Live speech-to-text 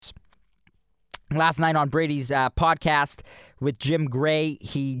Last night on Brady's podcast with Jim Gray,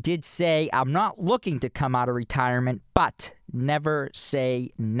 he did say, "I'm not looking to come out of retirement, but never say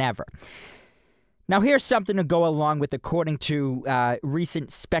never." Now, here's something to go along with, according to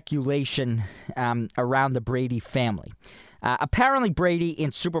recent speculation around the Brady family. Apparently, Brady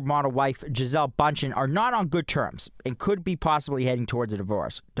and supermodel wife Gisele Bündchen are not on good terms and could be possibly heading towards a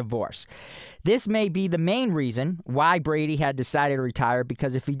divorce. This may be the main reason why Brady had decided to retire,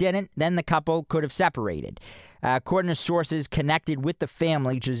 because if he didn't, then the couple could have separated. According to sources connected with the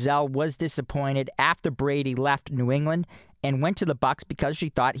family, Gisele was disappointed after Brady left New England and went to the Bucs because she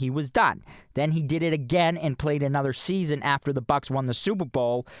thought he was done. Then he did it again and played another season after the Bucs won the Super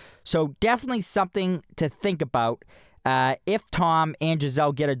Bowl. So definitely something to think about. If Tom and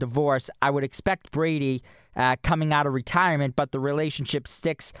Gisele get a divorce, I would expect Brady coming out of retirement, but the relationship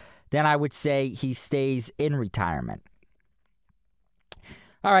sticks, then I would say he stays in retirement.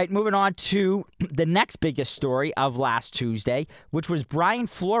 All right, moving on to the next biggest story of last Tuesday, which was Brian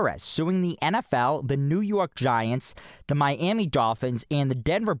Flores suing the NFL, the New York Giants, the Miami Dolphins, and the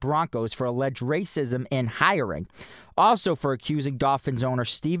Denver Broncos for alleged racism in hiring. Also for accusing Dolphins owner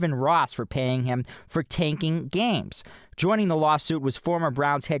Stephen Ross for paying him for tanking games. Joining the lawsuit was former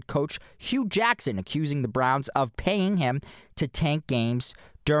Browns head coach Hugh Jackson, accusing the Browns of paying him to tank games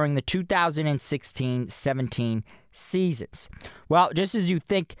during the 2016-17 seasons. Well, just as you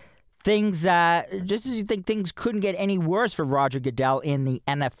think things couldn't get any worse for Roger Goodell in the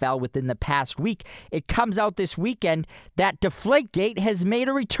NFL within the past week, it comes out this weekend that Deflategate has made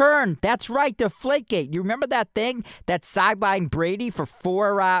a return. That's right, Deflategate. You remember that thing that sidelined Brady for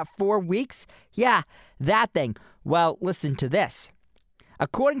 4 weeks? Yeah, that thing. Well, listen to this.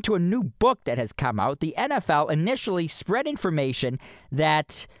 According to a new book that has come out, the NFL initially spread information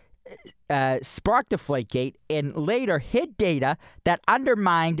that sparked Deflategate and later hid data that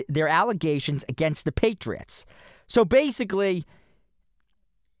undermined their allegations against the Patriots. So basically,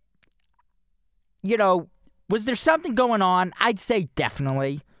 was there something going on? I'd say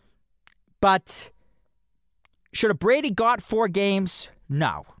definitely. But should have Brady got 4 games?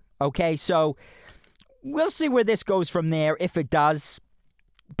 No. Okay, so we'll see where this goes from there, if it does.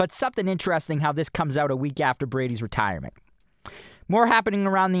 But something interesting how this comes out a week after Brady's retirement. More happening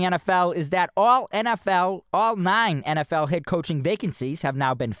around the NFL is that all 9 NFL head coaching vacancies have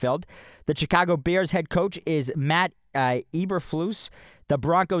now been filled. The Chicago Bears head coach is Matt Eberflus. The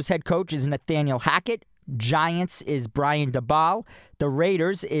Broncos head coach is Nathaniel Hackett. Giants is Brian Daboll. The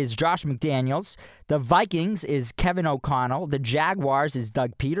Raiders is Josh McDaniels. The Vikings is Kevin O'Connell. The Jaguars is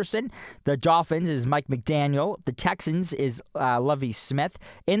Doug Peterson. The Dolphins is Mike McDaniel. The Texans is Lovie Smith.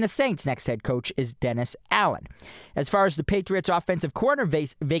 And the Saints' next head coach is Dennis Allen. As far as the Patriots' offensive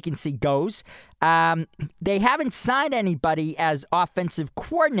coordinator vacancy goes, they haven't signed anybody as offensive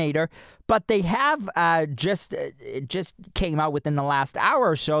coordinator, but they have it just came out within the last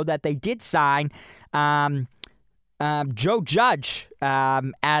hour or so that they did sign Joe Judge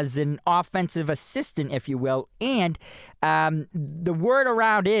as an offensive assistant, if you will. And the word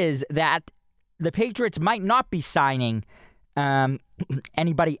around is that the Patriots might not be signing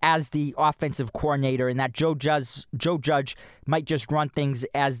anybody as the offensive coordinator, and that Joe Judge might just run things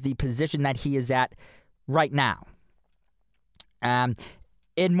as the position that he is at right now.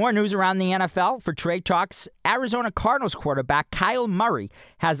 In more news around the NFL, for trade talks, Arizona Cardinals quarterback Kyle Murray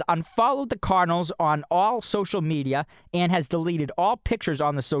has unfollowed the Cardinals on all social media and has deleted all pictures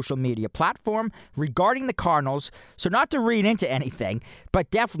on the social media platform regarding the Cardinals. So not to read into anything, but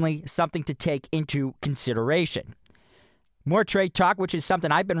definitely something to take into consideration. More trade talk, which is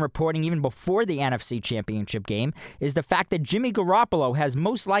something I've been reporting even before the NFC Championship game, is the fact that Jimmy Garoppolo has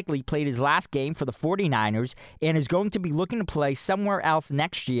most likely played his last game for the 49ers and is going to be looking to play somewhere else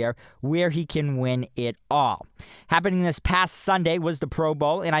next year where he can win it all. Happening this past Sunday was the Pro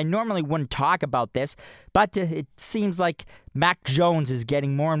Bowl, and I normally wouldn't talk about this, but it seems like Mac Jones is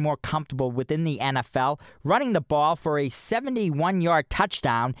getting more and more comfortable within the NFL, running the ball for a 71-yard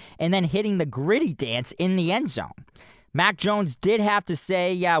touchdown and then hitting the gritty dance in the end zone. Mac Jones did have to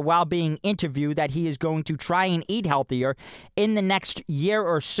say while being interviewed that he is going to try and eat healthier in the next year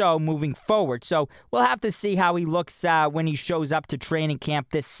or so moving forward. So we'll have to see how he looks when he shows up to training camp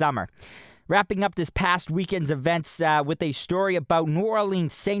this summer. Wrapping up this past weekend's events with a story about New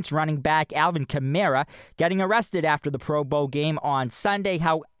Orleans Saints running back Alvin Kamara getting arrested after the Pro Bowl game on Sunday.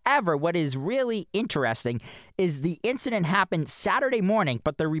 However, what is really interesting is the incident happened Saturday morning,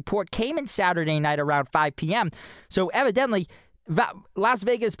 but the report came in Saturday night around 5 p.m. So evidently, Las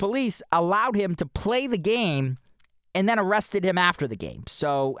Vegas police allowed him to play the game and then arrested him after the game.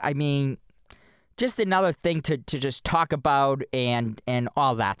 So, I mean, just another thing to just talk about and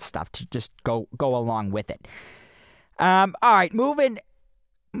all that stuff to just go along with it. All right, moving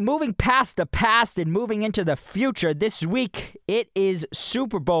past the past and moving into the future, this week it is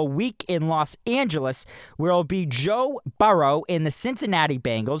Super Bowl week in Los Angeles, where it'll be Joe Burrow and the Cincinnati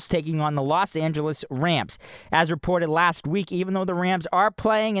Bengals taking on the Los Angeles Rams. As reported last week, even though the Rams are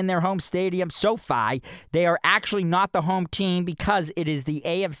playing in their home stadium, SoFi, they are actually not the home team because it is the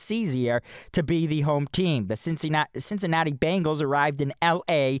AFC's year to be the home team. The Cincinnati Bengals arrived in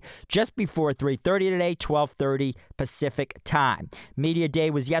L.A. just before 3:30 today, 12:30 Pacific time. Media Day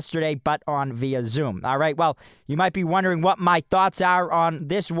was yesterday, but on via Zoom. All right, well, you might be wondering what my thoughts are on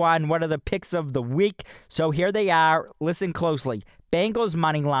this one. What are the picks of the week? So here they are. Listen closely. Bengals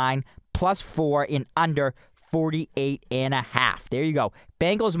money line +4 in under 48.5. There you go.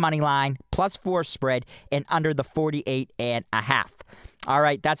 Bengals money line +4 spread and under the 48.5. All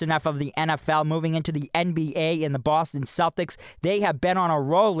right, that's enough of the NFL. Moving into the NBA and the Boston Celtics. They have been on a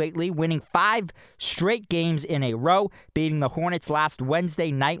roll lately, winning 5 straight games in a row, beating the Hornets last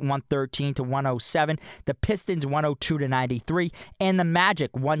Wednesday night, 113-107, the Pistons 102-93, and the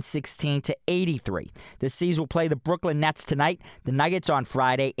Magic 116-83. The C's will play the Brooklyn Nets tonight, the Nuggets on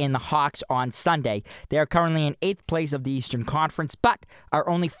Friday, and the Hawks on Sunday. They are currently in 8th place of the Eastern Conference, but are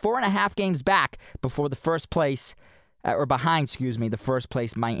only 4.5 games back before the first place the first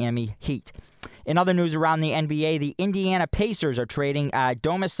place Miami Heat. In other news around the NBA, the Indiana Pacers are trading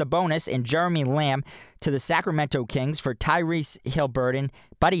Domas Sabonis and Jeremy Lamb to the Sacramento Kings for Tyrese Haliburton,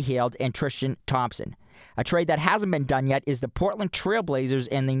 Buddy Hield, and Tristan Thompson. A trade that hasn't been done yet is the Portland Trailblazers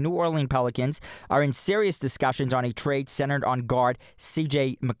and the New Orleans Pelicans are in serious discussions on a trade centered on guard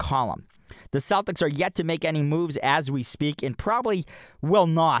C.J. McCollum. The Celtics are yet to make any moves as we speak and probably will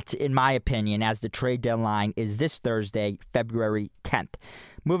not, in my opinion, as the trade deadline is this Thursday, February 10th.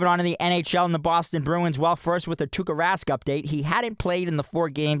 Moving on to the NHL and the Boston Bruins. Well, first with a Tuukka Rask update. He hadn't played in the 4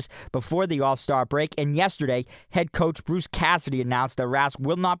 games before the All-Star break, and yesterday, head coach Bruce Cassidy announced that Rask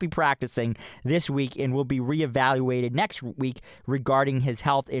will not be practicing this week and will be reevaluated next week regarding his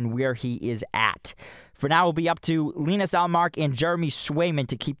health and where he is at. For now, it'll be up to Linus Ullmark and Jeremy Swayman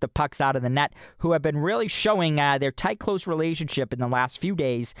to keep the pucks out of the net, who have been really showing their tight, close relationship in the last few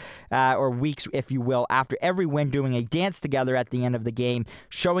days, or weeks, if you will, after every win, doing a dance together at the end of the game,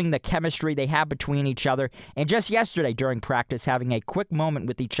 showing the chemistry they have between each other, and just yesterday during practice, having a quick moment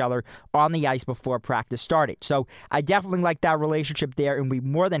with each other on the ice before practice started. So I definitely like that relationship there, and we're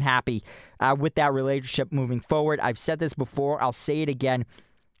more than happy with that relationship moving forward. I've said this before. I'll say it again.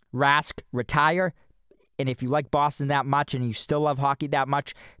 Rask, retire. And if you like Boston that much and you still love hockey that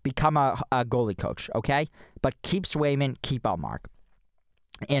much, become a goalie coach, okay? But keep Swayman, keep Ullmark.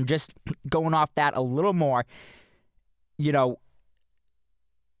 And just going off that a little more, you know,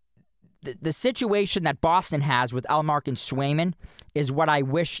 the situation that Boston has with Ullmark and Swayman is what I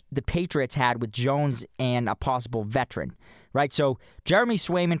wish the Patriots had with Jones and a possible veteran, right? So Jeremy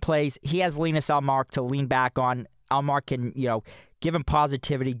Swayman plays. He has Linus Ullmark to lean back on. Ullmark can, you know, give him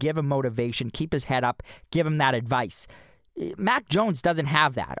positivity, give him motivation, keep his head up, give him that advice. Mac Jones doesn't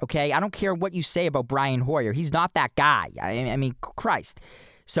have that, okay? I don't care what you say about Brian Hoyer. He's not that guy. I mean, Christ.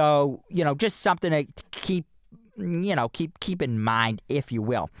 So, you know, just something to keep in mind, if you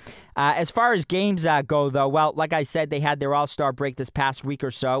will. As far as games go, though, well, like I said, they had their All-Star break this past week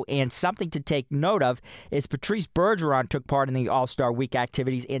or so, and something to take note of is Patrice Bergeron took part in the All-Star week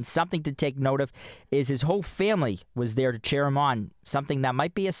activities, and something to take note of is his whole family was there to cheer him on, something that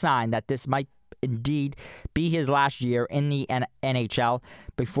might be a sign that this might indeed be his last year in the NHL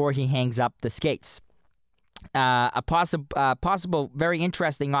before he hangs up the skates. A possible very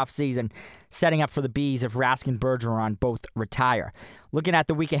interesting offseason setting up for the Bees if Rask and Bergeron both retire. Looking at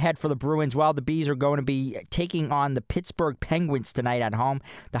the week ahead for the Bruins, well, the Bees are going to be taking on the Pittsburgh Penguins tonight at home,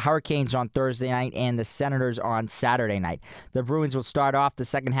 the Hurricanes on Thursday night, and the Senators on Saturday night. The Bruins will start off the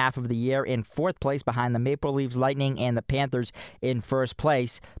second half of the year in 4th place behind the Maple Leafs, Lightning, and the Panthers in 1st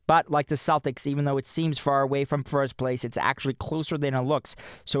place. But like the Celtics, even though it seems far away from 1st place, it's actually closer than it looks.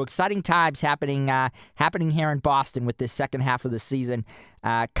 So exciting times happening here in Boston with this second half of the season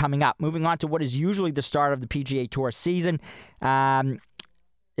coming up. Moving on to what is usually the start of the PGA Tour season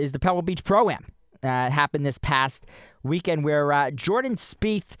is the Pebble Beach Pro-Am. Happened this past weekend where Jordan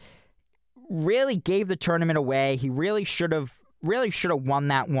Spieth really gave the tournament away. He really should have won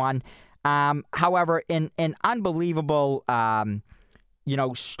that one. However, in an unbelievable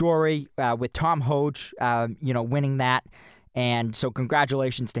story with Tom Hoge winning that, and so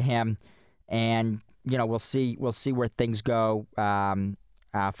congratulations to him. And we'll see where things go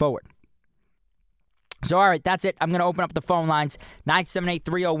forward. So, all right, that's it. I'm going to open up the phone lines,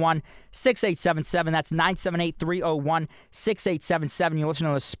 978-301-6877. That's 978-301-6877. You're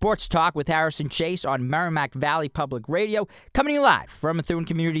listening to Sports Talk with Harrison Chase on Merrimack Valley Public Radio, coming to you live from Methuen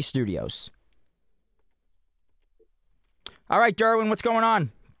Community Studios. All right, Derwin, what's going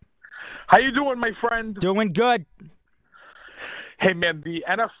on? How you doing, my friend? Doing good. Hey, man, the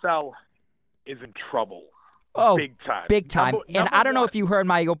NFL is in trouble. Oh, big time. Big time. And I don't know if you heard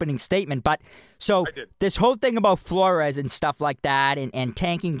my opening statement, but so this whole thing about Flores and stuff like that and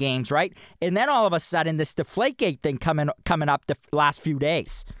tanking games, right? And then all of a sudden this Deflategate thing coming up the last few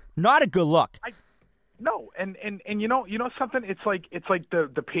days. Not a good look. No, and you know something? It's like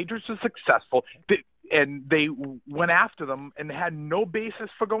the Patriots are successful. And they went after them and had no basis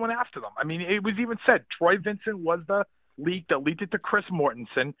for going after them. I mean, it was even said Troy Vincent was the leak that leaked it to Chris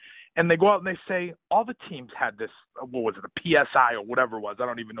Mortensen. And they go out and they say all the teams had this, what was it, a PSI or whatever it was. I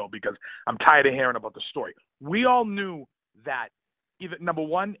don't even know because I'm tired of hearing about the story. We all knew that either, number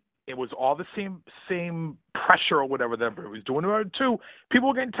one, it was all the same pressure or whatever that everybody was doing. Number two, people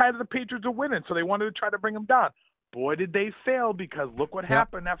were getting tired of the Patriots of winning, so they wanted to try to bring them down. Boy, did they fail, because look what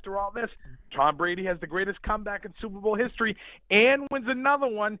happened after all this. Tom Brady has the greatest comeback in Super Bowl history and wins another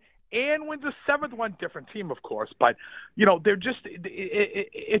one and wins a seventh one. Different team, of course, but, they're just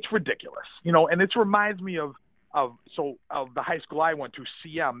it's ridiculous, and it reminds me of the high school I went to,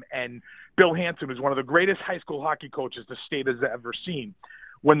 CM, and Bill Hanson was one of the greatest high school hockey coaches the state has ever seen.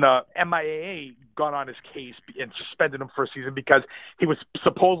 When the MIAA got on his case and suspended him for a season because he was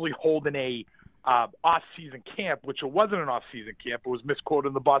supposedly holding a off-season camp, which it wasn't an off-season camp. It was misquoted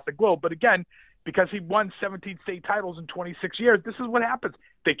in the Boston Globe. But again, because he won 17 state titles in 26 years, this is what happens.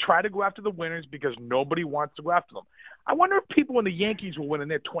 They try to go after the winners because nobody wants to go after them. I wonder if people in the Yankees were winning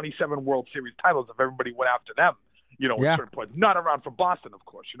their 27 World Series titles if everybody went after them, at certain points. Not around for Boston, of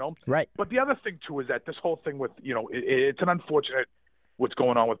course, Right. But the other thing, too, is that this whole thing with, it's an unfortunate what's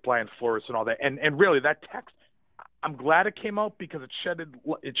going on with Brian Flores and all that. And really, that text, I'm glad it came out because it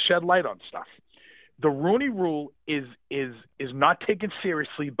shed light on stuff. The Rooney Rule is not taken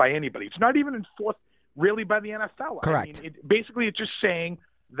seriously by anybody. It's not even enforced really by the NFL. Correct. I mean, basically, it's just saying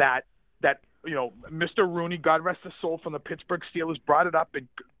that Mr. Rooney, God rest his soul, from the Pittsburgh Steelers, brought it up, and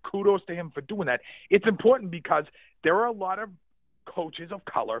kudos to him for doing that. It's important because there are a lot of coaches of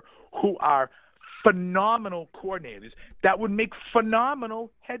color who are phenomenal coordinators that would make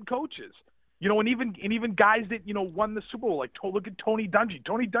phenomenal head coaches. And even guys that, won the Super Bowl, like look at Tony Dungy.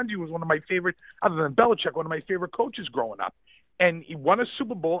 Tony Dungy was one of my favorite, other than Belichick, one of my favorite coaches growing up. And he won a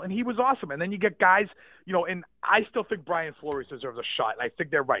Super Bowl, and he was awesome. And then you get guys, and I still think Brian Flores deserves a shot, and I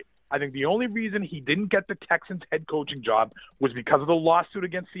think they're right. I think the only reason he didn't get the Texans head coaching job was because of the lawsuit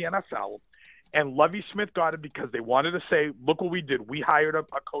against the NFL. And Lovie Smith got it because they wanted to say, look what we did. We hired a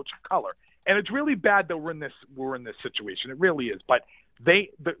coach of color. And it's really bad that we're in this situation. It really is. But the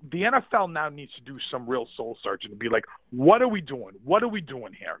NFL now needs to do some real soul searching and be like, what are we doing? What are we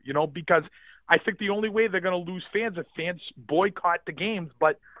doing here? Because I think the only way they're going to lose fans if fans boycott the games.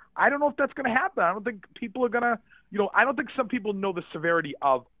 But I don't know if that's going to happen. I don't think people are going to, I don't think some people know the severity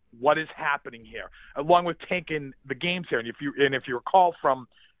of what is happening here, along with tanking the games here. And if you recall from,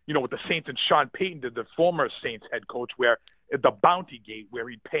 what the Saints and Sean Payton did, the former Saints head coach, where the bounty gate, where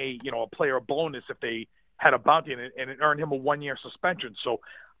he'd pay, a player a bonus if they had a bounty, and it earned him a 1-year suspension. So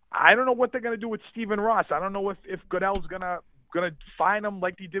I don't know what they're going to do with Stephen Ross. I don't know if Goodell's going to fine him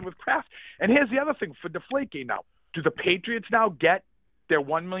like he did with Kraft. And here's the other thing for Deflategate now. Do the Patriots now get their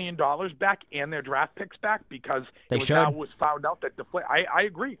 $1 million back and their draft picks back? Because now was found out that I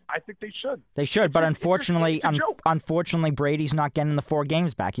agree. I think they should. They should, but unfortunately, Brady's not getting the 4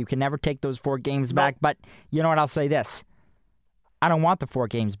 games back. You can never take those 4 games back. But you know what? I'll say this. I don't want the 4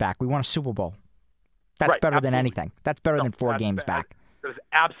 games back. We want a Super Bowl. That's better than anything. That's better than 4 games back. That is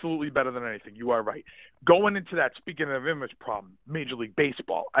absolutely better than anything. You are right. Going into that, speaking of image problem, Major League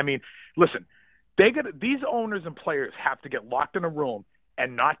Baseball. I mean, listen, these owners and players have to get locked in a room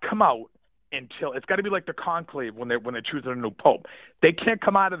and not come out until it's got to be like the conclave when they're choosing a new pope. They can't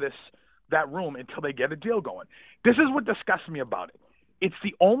come out of that room until they get a deal going. This is what disgusts me about it. It's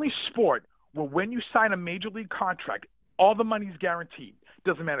the only sport where when you sign a major league contract, all the money's guaranteed.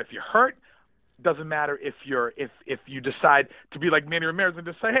 Doesn't matter if you're hurt. Doesn't matter if you decide to be like Manny Ramirez and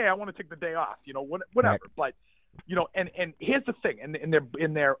just say, hey, I want to take the day off, whatever. Right. But and here's the thing,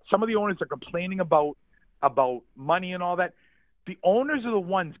 and they're some of the owners are complaining about money and all that. The owners are the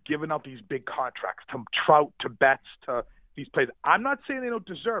ones giving out these big contracts to Trout, to Betts, to these players. I'm not saying they don't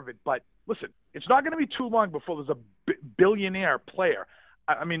deserve it, but listen, it's not going to be too long before there's a billionaire player.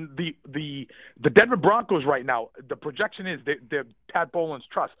 I mean, the Denver Broncos right now, the projection is they're Pat Bolin's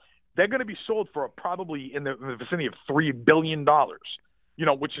trust. they're going to be sold for probably in the vicinity of $3 billion,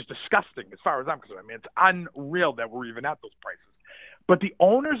 which is disgusting as far as I'm concerned. I mean, it's unreal that we're even at those prices. But the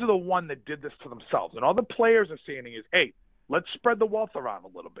owners are the one that did this to themselves. And all the players are saying is, hey, let's spread the wealth around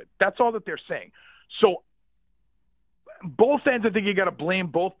a little bit. That's all that they're saying. So both ends, I think you got to blame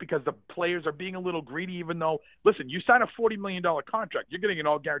both because the players are being a little greedy, even though, listen, you sign a $40 million contract, you're getting it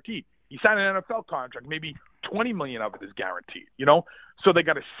all guaranteed. You sign an NFL contract, maybe $20 million of it is guaranteed, So they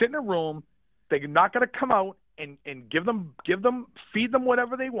got to sit in a room. They're not going to come out and feed them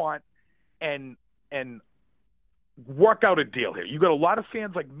whatever they want and work out a deal here. You got a lot of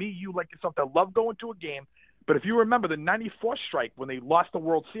fans like me, you like yourself, that love going to a game. But if you remember the 94 strike when they lost the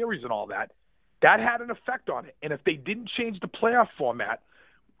World Series and all that, that had an effect on it. And if they didn't change the playoff format,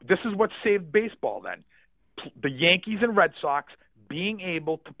 this is what saved baseball then. The Yankees and Red Sox being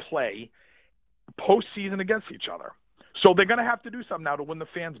able to play postseason against each other. So they're going to have to do something now to win the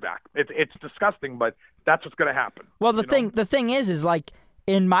fans back. It's disgusting, but that's what's going to happen. Well, the thing is like,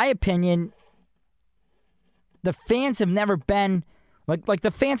 in my opinion, the fans have never been like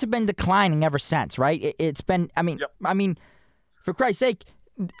the fans have been declining ever since, right? It's been. I mean, for Christ's sake,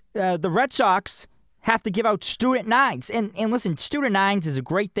 the Red Sox have to give out student nines, and listen, student nines is a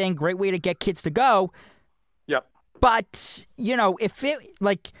great thing, great way to get kids to go. Yep. But if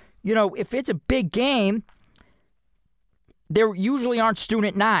it's a big game, there usually aren't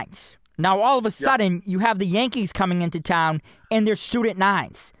student nines. Now all of a sudden you have the Yankees coming into town and they're student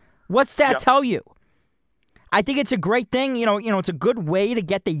nines. What's that tell you? I think it's a great thing. It's a good way to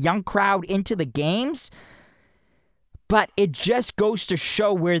get the young crowd into the games. But it just goes to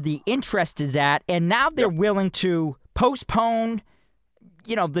show where the interest is at. And now they're willing to postpone,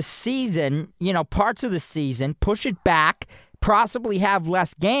 the season, parts of the season, push it back, possibly have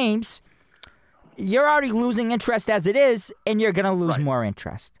less games. You're already losing interest as it is, and you're going to lose more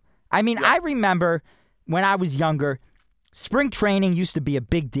interest. I mean, I remember when I was younger, spring training used to be a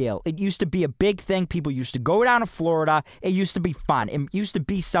big deal. It used to be a big thing. People used to go down to Florida. It used to be fun. It used to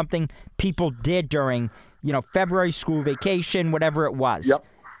be something people did during, February school vacation, whatever it was. Yep.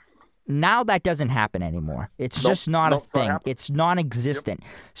 Now that doesn't happen anymore. It's just not a thing. It's non-existent. Yep.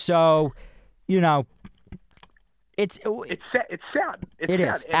 So, it's sad. It's sad. It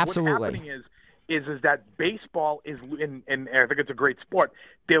is, and absolutely. What's happening is that baseball is, and I think it's a great sport.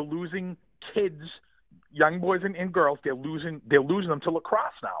 They're losing kids, young boys and girls. They're losing them to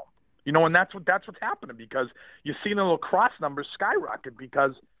lacrosse now. And that's what's happening because you're seeing the lacrosse numbers skyrocket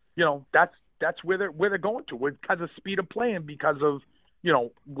because that's where they're going to because of speed of play and because of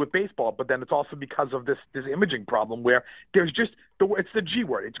with baseball. But then it's also because of this imaging problem where there's just it's the G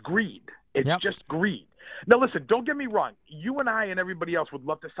word. It's greed. It's just greed. Now, listen, don't get me wrong. You and I and everybody else would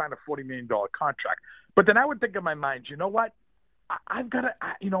love to sign a $40 million contract. But then I would think in my mind, you know what? I've got to,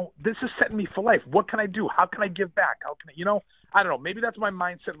 this is setting me for life. What can I do? How can I give back? How can I, I don't know. Maybe that's my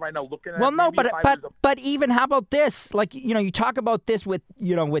mindset right now looking at Well, no, but even how about this? Like, you talk about this with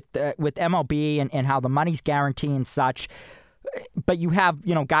MLB and how the money's guaranteed and such. But you have,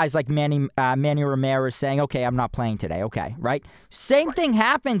 guys like Manny Ramirez saying, okay, I'm not playing today. Okay, right? Same thing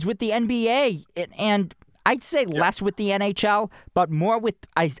happens with the NBA, and I'd say less with the NHL, but more with,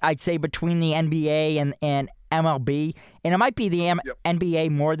 I'd say, between the NBA and MLB. And it might be the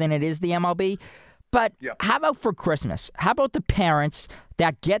NBA more than it is the MLB. But how about for Christmas? How about the parents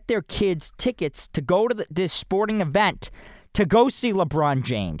that get their kids tickets to go to this sporting event, to go see LeBron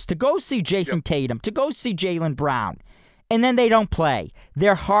James, to go see Jason Tatum, to go see Jaylen Brown, and then they don't play?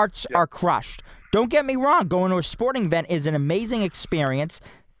 Their hearts are crushed. Don't get me wrong. Going to a sporting event is an amazing experience,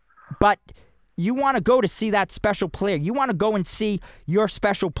 but you want to go to see that special player. You want to go and see your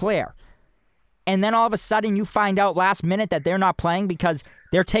special player. And then all of a sudden you find out last minute that they're not playing because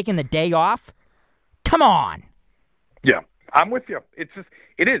they're taking the day off. Come on. Yeah, I'm with you. It's just,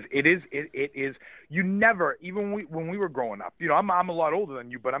 it is. You never, even when we were growing up, I'm a lot older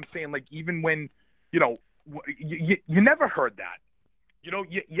than you, but I'm saying like even when, you never heard that.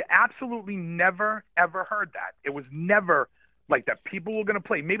 You absolutely never, ever heard that. It was never like that. People were going to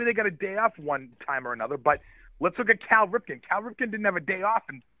play. Maybe they got a day off one time or another, but let's look at Cal Ripken. Cal Ripken didn't have a day off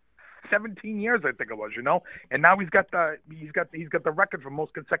in 17 years, I think it was, and now he's got the record for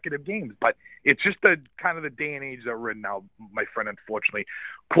most consecutive games. But it's just the kind of the day and age that we're in now, my friend. Unfortunately,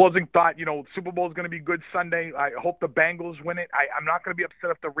 closing thought, Super Bowl is going to be good Sunday. I hope the Bengals win it. I'm not going to be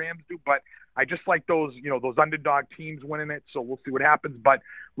upset if the Rams do, but I just like those underdog teams winning it. So we'll see what happens. But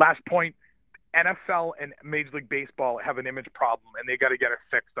last point, NFL and Major League Baseball have an image problem, and they got to get it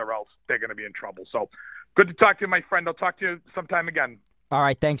fixed, or else they're going to be in trouble. So good to talk to you, my friend. I'll talk to you sometime again. All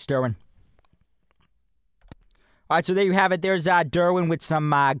right, thanks, Derwin. All right, so there you have it. There's Derwin with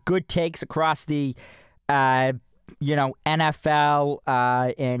some good takes across the, NFL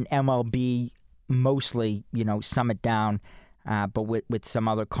and MLB, mostly, sum it down, but with some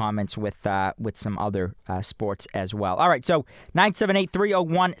other comments with some other sports as well. All right, so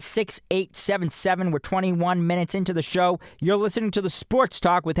 978-301-6877. We're 21 minutes into the show. You're listening to the Sports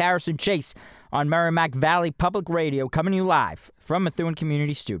Talk with Harrison Chase on Merrimack Valley Public Radio, coming to you live from Methuen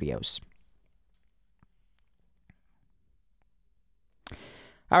Community Studios.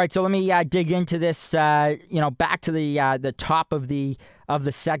 All right, so let me dig into this. Back to the top of the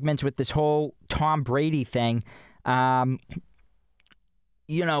segments with this whole Tom Brady thing. Why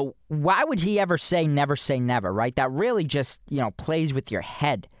would he ever say never, right? That really just plays with your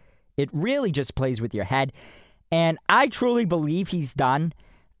head. It really just plays with your head, and I truly believe he's done.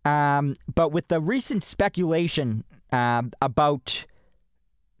 But with the recent speculation about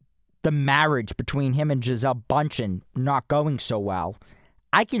the marriage between him and Gisele Bündchen not going so well,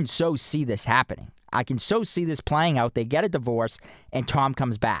 I can so see this happening. I can so see this playing out. They get a divorce, and Tom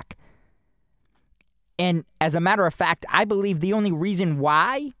comes back. And as a matter of fact, I believe the only reason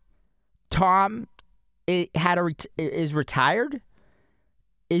why Tom is retired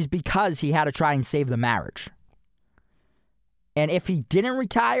is because he had to try and save the marriage. And if he didn't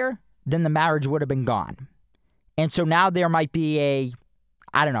retire, then the marriage would have been gone. And so now there might be a,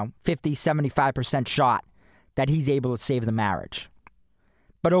 50, 75% shot that he's able to save the marriage.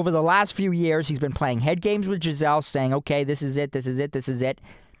 But over the last few years, he's been playing head games with Gisele, saying, okay, this is it, this is it, this is it.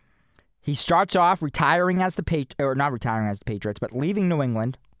 He starts off retiring as not retiring as the Patriots, but leaving New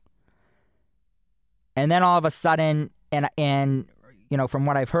England. And then all of a sudden, and from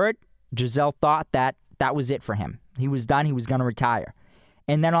what I've heard, Gisele thought that was it for him. He was done. He was going to retire.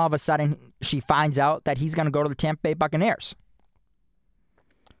 And then all of a sudden, she finds out that he's going to go to the Tampa Bay Buccaneers.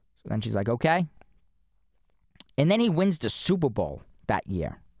 So then she's like, okay. And then he wins the Super Bowl that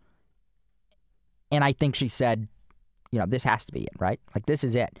year. And I think she said, this has to be it, right? Like, this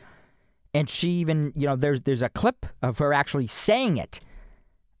is it. And she even, there's a clip of her actually saying it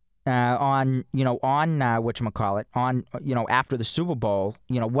on whatchamacallit, on, after the Super Bowl.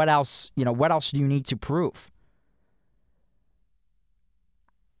 What else do you need to prove?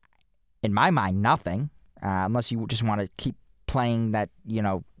 In my mind, nothing, unless you just want to keep playing that,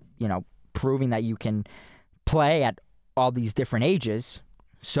 proving that you can play at all these different ages.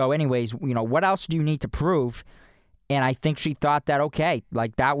 So anyways, what else do you need to prove? And I think she thought that, okay,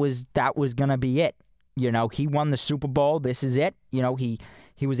 like that was going to be it. He won the Super Bowl. This is it.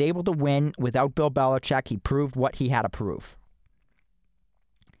 He was able to win without Bill Belichick. He proved what he had to prove.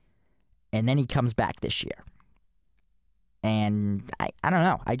 And then he comes back this year. And I don't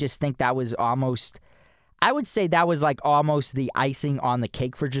know. I just think that was almost, I would say that was like almost the icing on the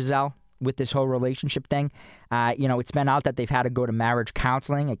cake for Gisele with this whole relationship thing. It's been out that they've had to go to marriage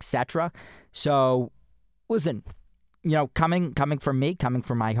counseling, etc. So, listen, coming from me, coming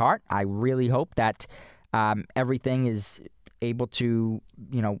from my heart, I really hope that everything is able to,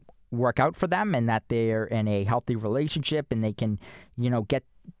 work out for them and that they're in a healthy relationship and they can, get,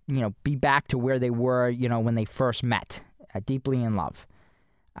 be back to where they were, when they first met, deeply in love.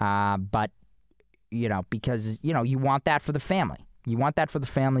 But, because, you want that for the family. You want that for the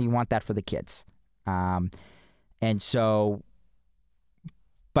family. You want that for the kids. And so,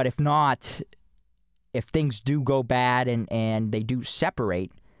 but if not, if things do go bad and they do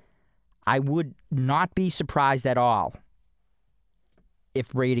separate, I would not be surprised at all if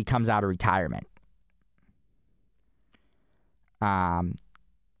Brady comes out of retirement.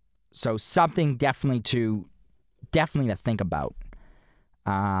 So something definitely to think about.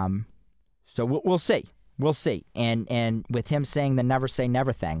 So we'll see. We'll see. And with him saying the never say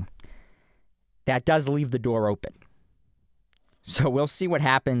never thing, that does leave the door open. So we'll see what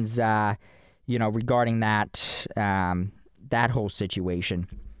happens, regarding that whole situation.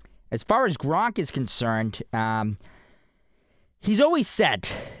 As far as Gronk is concerned, he's always said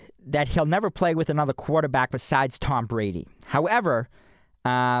that he'll never play with another quarterback besides Tom Brady. However,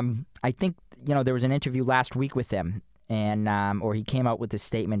 I think, there was an interview last week with him, and or he came out with this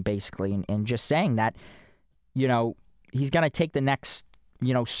statement basically and just saying that, he's going to take the next,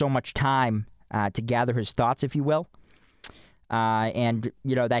 so much time to gather his thoughts, if you will. And,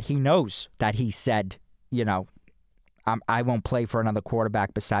 that he knows that he said, I won't play for another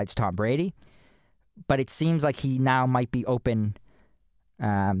quarterback besides Tom Brady. But it seems like he now might be open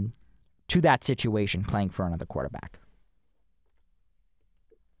to that situation, playing for another quarterback.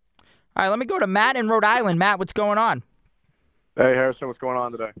 All right, let me go to Matt in Rhode Island. Matt, what's going on? Hey, Harrison, what's going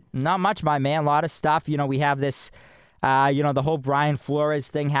on today? Not much, my man. A lot of stuff. We have this The whole Brian Flores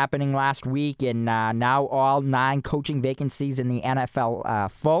thing happening last week, and now all 9 coaching vacancies in the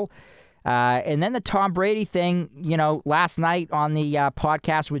NFL full. And then the Tom Brady thing, last night on the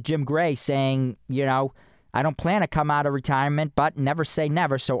podcast with Jim Gray saying, I don't plan to come out of retirement, but never say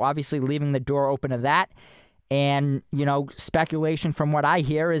never. So obviously leaving the door open to that. And, speculation from what I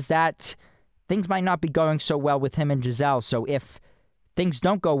hear is that things might not be going so well with him and Giselle. So if things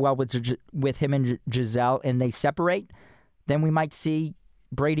don't go well with him and Giselle and they separate, then we might see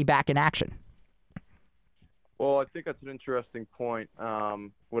Brady back in action. Well, I think that's an interesting point.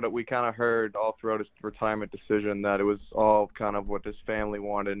 What we kind of heard all throughout his retirement decision, that it was all kind of what his family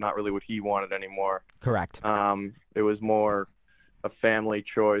wanted, not really what he wanted anymore. Correct. It was more a family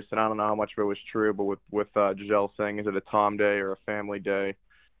choice, and I don't know how much of it was true, but with Giselle saying, is it a Tom day or a family day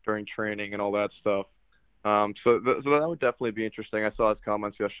during training and all that stuff. So that would definitely be interesting. I saw his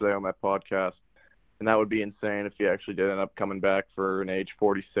comments yesterday on that podcast, and that would be insane if he actually did end up coming back for an age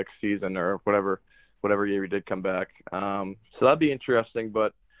 46 season or whatever year he did come back. So that'd be interesting,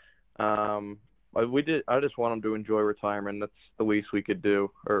 but I just want him to enjoy retirement. That's the least we could do,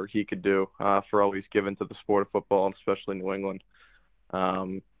 or he could do, for all he's given to the sport of football, and especially New England.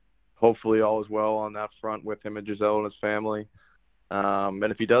 Hopefully all is well on that front with him and Giselle and his family. And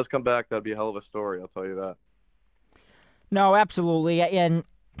if he does come back, that'd be a hell of a story, I'll tell you that. No, absolutely. And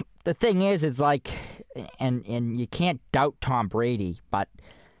the thing is, it's like, and you can't doubt Tom Brady, but,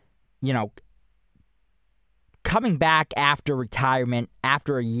 coming back after retirement,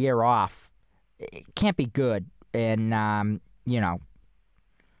 after a year off, it can't be good. And,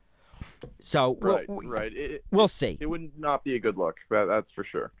 so right. We'll see. It would not be a good look. That's for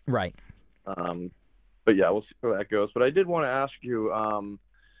sure. Right. But yeah, we'll see where that goes. But I did want to ask you,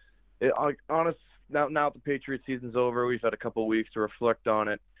 now the Patriots season's over, we've had a couple of weeks to reflect on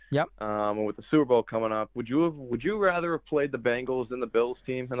it. Yep. And with the Super Bowl coming up, would you rather have played the Bengals than the Bills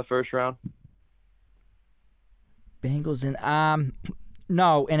team in the first round? Bengals and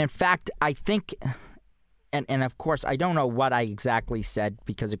no, and in fact, I think, and of course, I don't know what I exactly said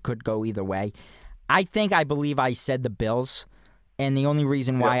because it could go either way. I believe I said the Bills, and the only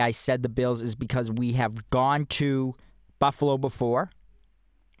reason why I said the Bills is because we have gone to Buffalo before,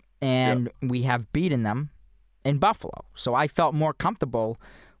 and we have beaten them in Buffalo. So I felt more comfortable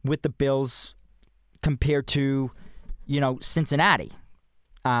with the Bills compared to, Cincinnati.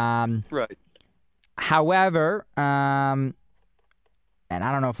 Right. However, and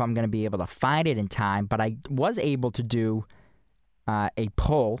I don't know if I'm going to be able to find it in time, but I was able to do a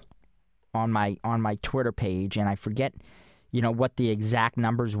poll on my Twitter page, and I forget, what the exact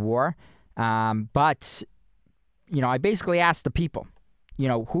numbers were. But, I basically asked the people,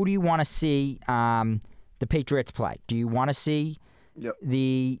 who do you want to see the Patriots play? Do you want to see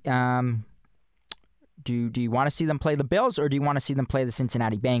the do you want to see them play the Bills, or do you want to see them play the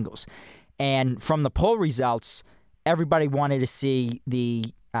Cincinnati Bengals? And from the poll results, everybody wanted to see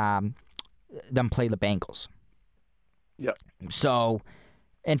them play the Bengals. Yep. So,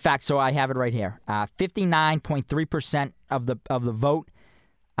 in fact, I have it right here. 59.3% of the vote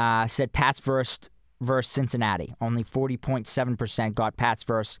said Pats versus Cincinnati. Only 40.7% got Pats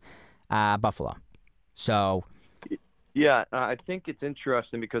versus Buffalo. So, yeah, I think it's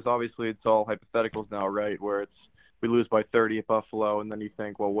interesting because obviously it's all hypotheticals now, right? Where we lose by 30 at Buffalo, and then you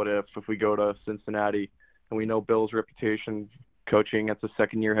think, well, what if we go to Cincinnati, and we know Bill's reputation coaching as a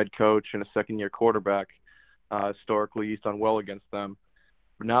second-year head coach and a second-year quarterback. Historically, he's done well against them.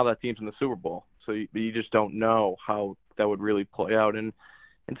 But now that team's in the Super Bowl, so you just don't know how that would really play out. And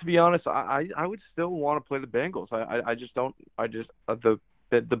to be honest, I would still want to play the Bengals.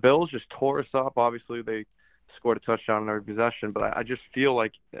 The Bills just tore us up. Obviously, they scored a touchdown in every possession, but I just feel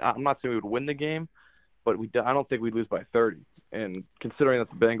like, I'm not saying we would win the game, but I don't think we'd lose by 30. And considering that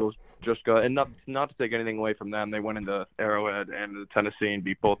the Bengals just got, and not to take anything away from them, they went into Arrowhead and Tennessee and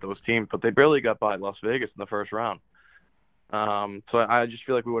beat both those teams, but they barely got by Las Vegas in the first round. So I just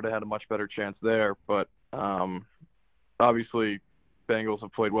feel like we would have had a much better chance there. But obviously, Bengals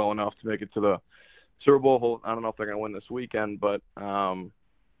have played well enough to make it to the Super Bowl. I don't know if they're going to win this weekend, but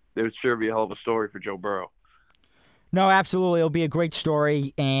it would sure be a hell of a story for Joe Burrow. No, absolutely. It'll be a great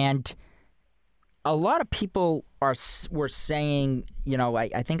story. And a lot of people were saying,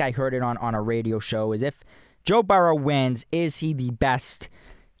 I think I heard it on a radio show, is if Joe Burrow wins, is he the best,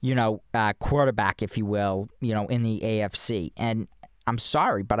 quarterback, if you will, in the AFC? And I'm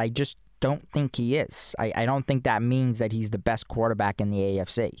sorry, but I just don't think he is. I don't think that means that he's the best quarterback in the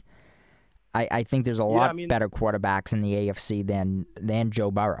AFC. I think there's a lot better quarterbacks in the AFC than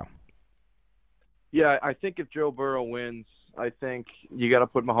Joe Burrow. Yeah, I think if Joe Burrow wins, I think you got to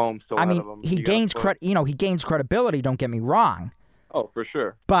put Mahomes still I ahead mean, of him. he gains he gains credibility. Don't get me wrong. Oh, for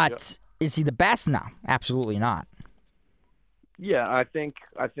sure. But is he the best? No, absolutely not. Yeah, I think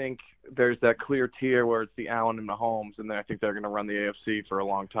there's that clear tier where it's the Allen and Mahomes, and then I think they're going to run the AFC for a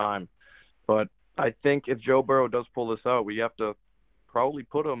long time. But I think if Joe Burrow does pull this out, we have to probably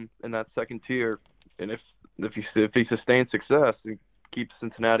put him in that second tier. And if he sustains success and keeps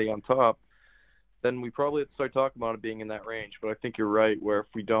Cincinnati on top, then we probably have to start talking about it being in that range. But I think you're right, where if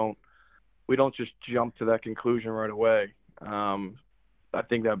we don't just jump to that conclusion right away. I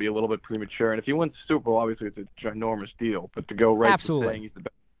think that would be a little bit premature. And if he wins the Super Bowl, obviously it's a ginormous deal. But to go right to saying he's the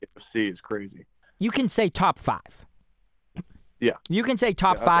best in the AFC is crazy. You can say top 5. Yeah. You can say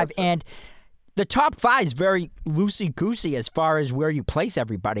top 5, and the top 5 is very loosey-goosey as far as where you place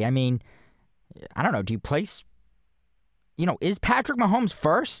everybody. I mean, I don't know. Do you place, is Patrick Mahomes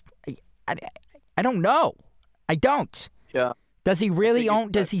first? I don't know. I don't. Yeah. Does he really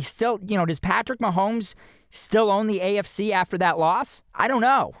does he still, does Patrick Mahomes still own the AFC after that loss? I don't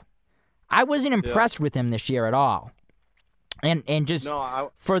know. I wasn't impressed with him this year at all. And just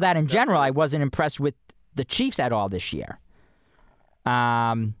for that in general, I wasn't impressed with the Chiefs at all this year.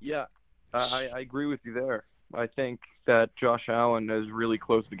 Yeah, I agree with you there. I think that Josh Allen has really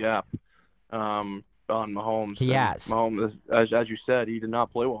closed the gap on Mahomes. He has. Mahomes, as you said, he did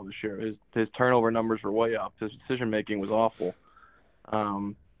not play well this year. His turnover numbers were way up. His decision-making was awful.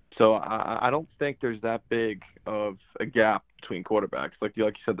 So I don't think there's that big of a gap between quarterbacks. Like you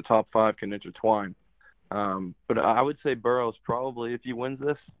said, the top 5 can intertwine. But I would say Burrow's probably, if he wins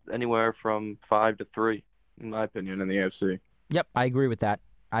this, anywhere from 5 to 3, in my opinion, in the AFC. Yep, I agree with that.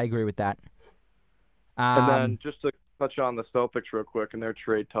 And then just to touch on the Celtics real quick and their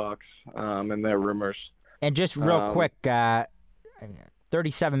trade talks and their rumors. And just real quick,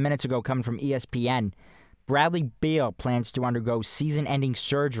 37 minutes ago, coming from ESPN, Bradley Beal plans to undergo season-ending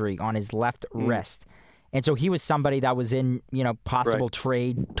surgery on his left wrist. And so he was somebody that was in, possible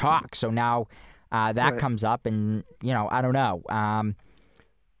trade talk. So now that comes up, and, I don't know.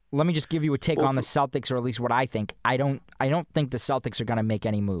 Let me just give you a take on the Celtics, or at least what I think. I don't think the Celtics are going to make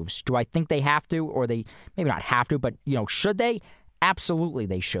any moves. Do I think they have to, or they maybe not have to, but should they? Absolutely,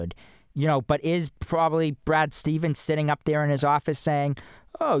 they should. But is probably Brad Stevens sitting up there in his office saying,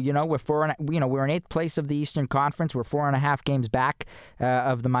 "Oh, we're in 8th place of the Eastern Conference. We're 4.5 games back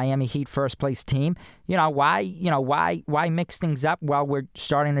of the Miami Heat first place team. Why mix things up while we're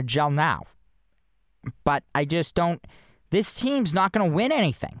starting to gel now?" But I just don't. This team's not going to win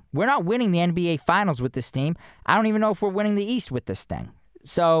anything. We're not winning the NBA Finals with this team. I don't even know if we're winning the East with this thing.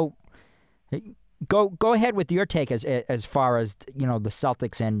 So go ahead with your take as far as the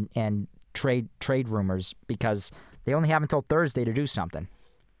Celtics and trade rumors, because they only have until Thursday to do something.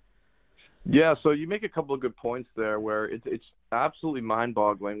 Yeah, so you make a couple of good points there where it's absolutely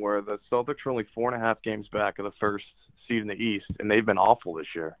mind-boggling where the Celtics are only 4.5 games back of the first seed in the East, and they've been awful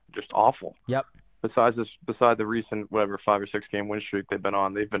this year, just awful. Yep. Beside the recent 5 or 6 game win streak they've been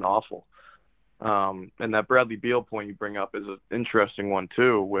on, they've been awful. And that Bradley Beal point you bring up is an interesting one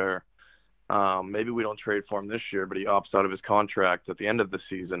too, where maybe we don't trade for him this year, but he opts out of his contract at the end of the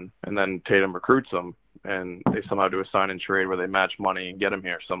season, and then Tatum recruits him, and they somehow do a sign and trade where they match money and get him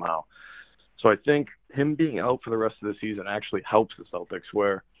here somehow. So I think him being out for the rest of the season actually helps the Celtics,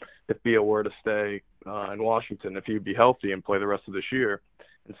 where if Beal were to stay in Washington, if he'd be healthy and play the rest of this year,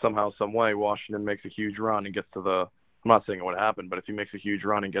 and somehow, some way, Washington makes a huge run and gets to the – I'm not saying it would happen, but if he makes a huge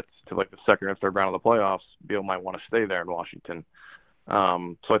run and gets to the second or third round of the playoffs, Beal might want to stay there in Washington.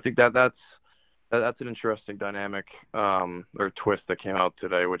 So I think that's an interesting dynamic or twist that came out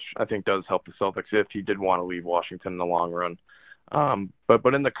today, which I think does help the Celtics if he did want to leave Washington in the long run.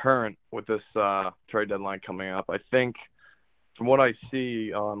 But in the current, with this trade deadline coming up, I think from what I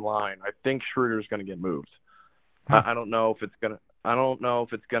see online, I think Schroeder's going to get moved. I don't know if it's going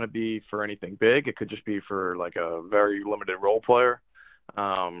to be for anything big. It could just be for like a very limited role player.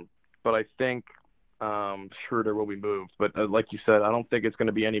 But I think Schroeder will be moved. But like you said, I don't think it's going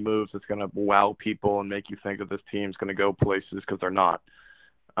to be any moves that's going to wow people and make you think that this team's going to go places, because they're not.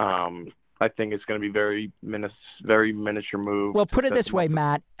 I think it's going to be very miniature move. Well, put it this way,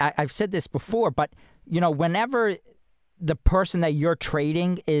 Matt. I've said this before, but whenever the person that you're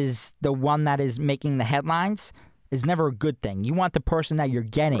trading is the one that is making the headlines, is never a good thing. You want the person that you're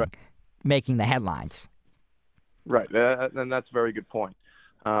getting making the headlines. Right, and that's a very good point.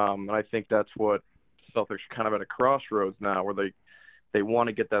 And I think that's what Celtics are kind of at a crossroads now, where they want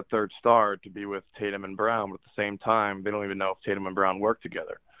to get that third star to be with Tatum and Brown, but at the same time, they don't even know if Tatum and Brown work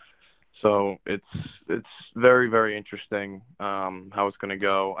together. So it's very, very interesting how it's going to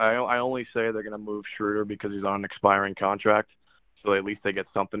go. I only say they're going to move Schroeder because he's on an expiring contract, so at least they get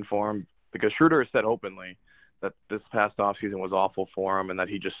something for him. Because Schroeder has said openly that this past offseason was awful for him and that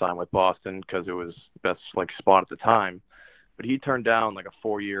he just signed with Boston because it was best spot at the time. But he turned down a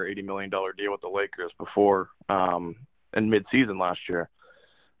 4-year, $80 million deal with the Lakers before in mid-season last year.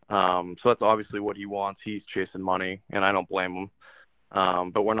 So that's obviously what he wants. He's chasing money, and I don't blame him.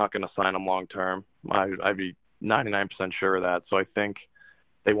 But we're not going to sign him long term. I'd be 99% sure of that. So I think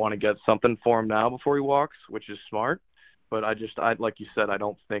they want to get something for him now before he walks, which is smart. But I like you said, I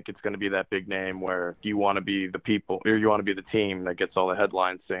don't think it's going to be that big name where you want to be the people or you want to be the team that gets all the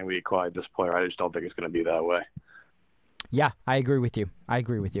headlines saying we acquired this player. I just don't think it's going to be that way. Yeah, I agree with you.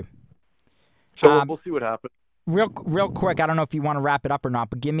 So we'll see what happens. Real quick, I don't know if you want to wrap it up or not,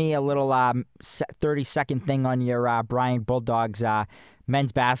 but give me a little 30-second thing on your Bryant Bulldogs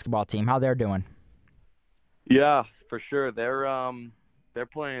men's basketball team. How they're doing? Yeah, for sure. They're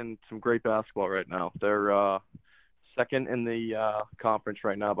playing some great basketball right now. They're second in the conference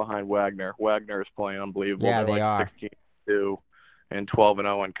right now behind Wagner. Wagner is playing unbelievable. Yeah, they're they are. 16-2 and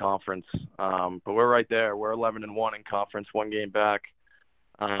 12-0 in conference. But we're right there. We're 11-1 in conference, one game back.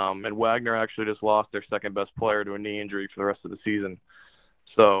 And Wagner actually just lost their second best player to a knee injury for the rest of the season.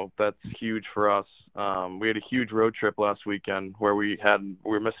 So that's huge for us. We had a huge road trip last weekend where we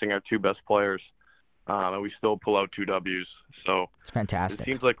were missing our two best players, and we still pull out 2 W's. So it's fantastic.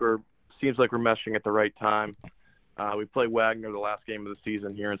 It seems like we're meshing at the right time. We play Wagner the last game of the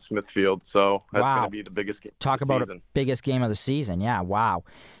season here in Smithfield, so that's going to be the biggest game. Talk about a biggest game of the season. Yeah, wow.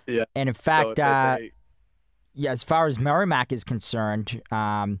 Yeah. And in fact, as far as Merrimack is concerned,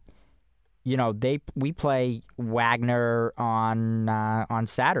 we play Wagner on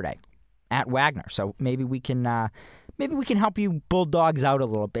Saturday at Wagner. So maybe we can help you Bulldogs out a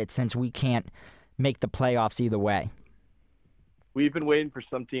little bit since we can't make the playoffs either way. We've been waiting for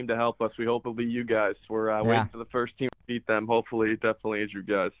some team to help us. We hope it'll be you guys. We're waiting for the first team to beat them. Hopefully, it definitely is you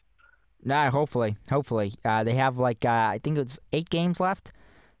guys. Nah, hopefully. They have I think it's 8 games left.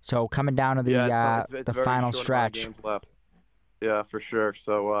 So coming down to the final stretch. Games left. Yeah, for sure.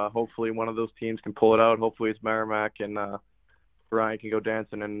 So hopefully one of those teams can pull it out. Hopefully it's Merrimack and Brian can go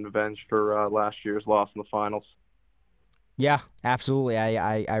dancing and avenge for last year's loss in the finals. Yeah, absolutely.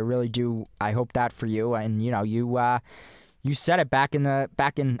 I really do. I hope that for you. And you said it back in I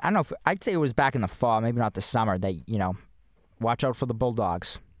don't know if I'd say it was back in the fall, maybe not the summer. That watch out for the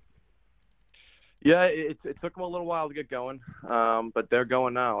Bulldogs. Yeah, it took them a little while to get going, but they're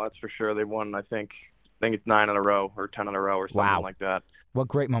going now. That's for sure. They won, I think it's 9 in a row or 10 in a row or something like that. What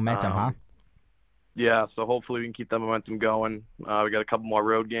great momentum, huh? Yeah, so hopefully we can keep that momentum going. We got a couple more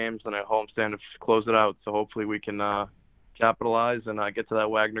road games and a homestand to close it out. So hopefully we can capitalize and get to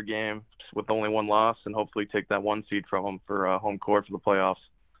that Wagner game with only one loss and hopefully take that 1 seed from them for home court for the playoffs.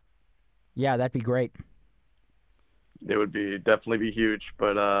 Yeah, that'd be great. It would definitely be huge,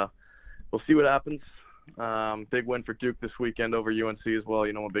 but we'll see what happens. Big win for Duke this weekend over UNC as well.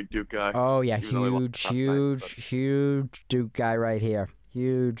 I'm a big Duke guy. Oh, yeah, huge Duke guy right here.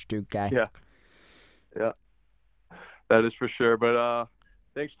 Huge Duke guy. Yeah, that is for sure. But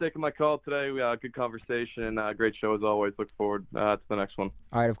thanks for taking my call today. We had a good conversation. Great show as always. Look forward to the next one.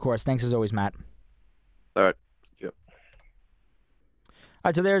 All right, of course. Thanks as always, Matt. All right. Yep. All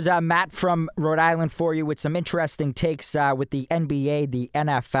right, so there's Matt from Rhode Island for you with some interesting takes with the NBA, the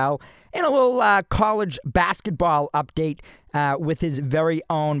NFL, and a little college basketball update with his very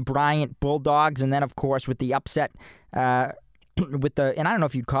own Bryant Bulldogs, and then, of course, with the upset and I don't know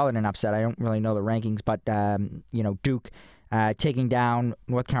if you'd call it an upset. I don't really know the rankings, but, Duke taking down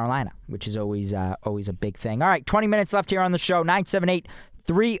North Carolina, which is always a big thing. All right, 20 minutes left here on the show,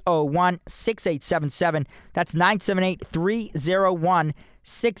 978-301-6877. That's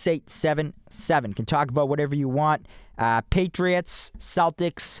 978-301-6877. Can talk about whatever you want. Patriots,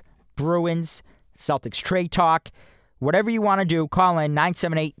 Celtics, Bruins, Celtics trade talk. Whatever you want to do, call in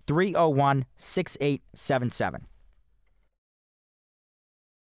 978-301-6877.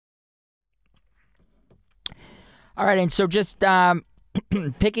 All right, and so just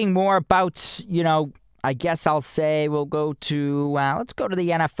picking more about, I guess I'll say we'll go to, let's go to the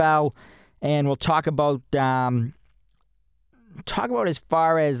NFL, and we'll talk about as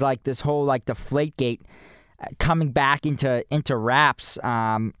far as like this whole like Deflategate coming back into wraps,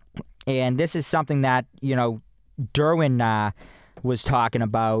 and this is something that Derwin was talking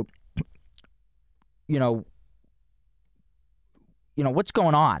about. What's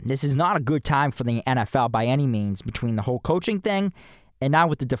going on? This is not a good time for the NFL by any means between the whole coaching thing and now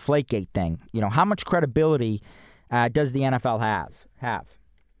with the Deflategate thing. How much credibility does the NFL have?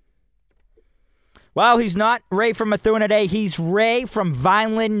 Well, he's not Ray from Methuen today. He's Ray from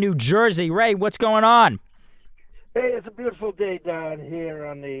Vineland, New Jersey. Ray, what's going on? Hey, it's a beautiful day down here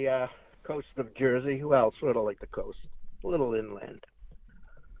on the coast of Jersey. Well, sort of like the coast, a little inland.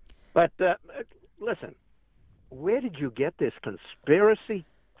 But listen, where did you get this conspiracy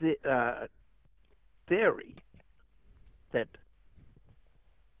theory that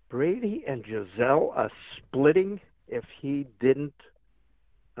Brady and Giselle are splitting if he didn't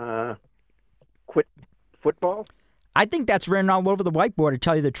quit football? I think that's written all over the whiteboard, to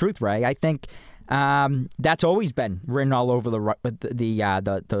tell you the truth, Ray. I think that's always been written all over the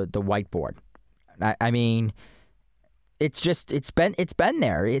whiteboard. I mean, it's been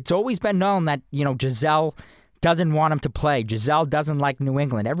there. It's always been known that, Giselle doesn't want him to play. Giselle doesn't like New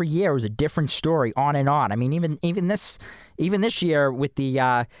England. Every year was a different story, on and on. I mean, even this year with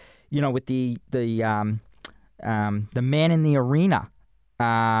the man in the arena,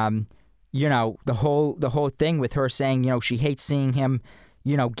 the whole thing with her saying, she hates seeing him,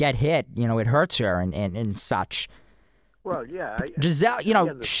 get hit. It hurts her and such. Well, yeah. Giselle,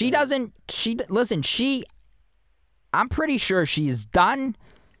 I'm pretty sure she's done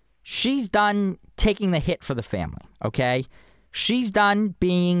taking the hit for the family, okay? She's done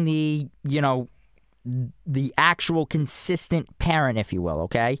being the actual consistent parent, if you will,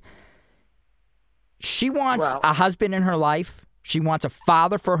 okay? She wants a husband in her life. She wants a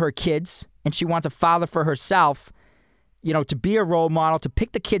father for her kids, and she wants a father for herself, to be a role model, to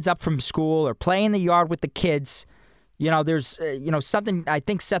pick the kids up from school or play in the yard with the kids. There's, something I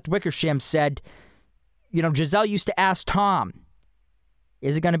think Seth Wickersham said, Giselle used to ask Tom,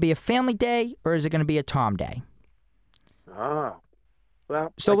 is it going to be a family day or is it going to be a Tom day? Oh.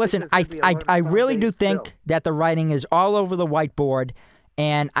 Well, so listen, I really do think that the writing is all over the whiteboard,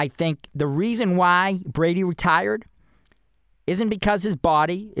 and I think the reason why Brady retired isn't because his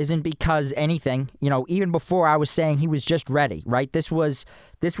body, isn't because anything. Even before I was saying he was just ready, right? This was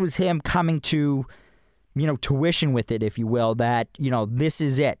him coming to, tuition with it, if you will, that, this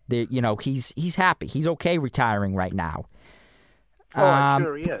is it. He's happy. He's okay retiring right now. Oh, I'm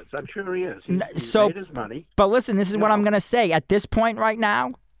sure he is. He's made his money. But listen, this is what I'm going to say. At this point right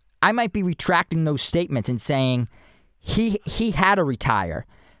now, I might be retracting those statements and saying he had to retire,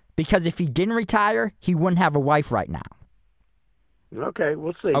 because if he didn't retire, he wouldn't have a wife right now. Okay,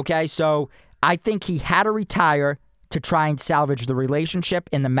 we'll see. Okay, so I think he had to retire to try and salvage the relationship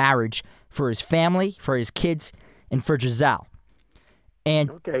and the marriage for his family, for his kids, and for Giselle.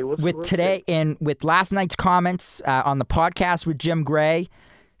 And with last night's comments on the podcast with Jim Gray,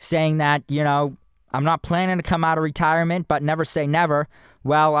 saying that, I'm not planning to come out of retirement, but never say never.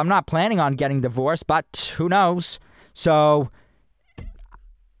 Well, I'm not planning on getting divorced, but who knows? So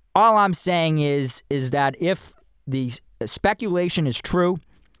all I'm saying is that if the speculation is true,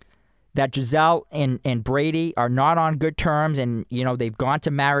 that Giselle and Brady are not on good terms, and they've gone to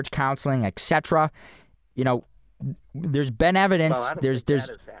marriage counseling, etc. There's been evidence. Well, I don't think that has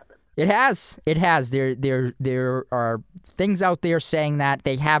happened. It has. There are things out there saying that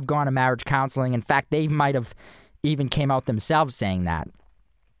they have gone to marriage counseling. In fact, they might have even came out themselves saying that,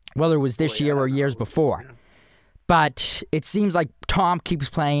 whether it was this year or years before. Yeah. But it seems like Tom keeps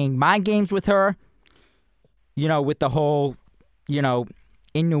playing mind games with her. With the whole,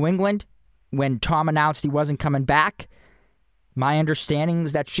 in New England, when Tom announced he wasn't coming back, my understanding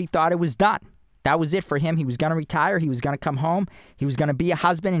is that she thought it was done. That was it for him. He was going to retire. He was going to come home. He was going to be a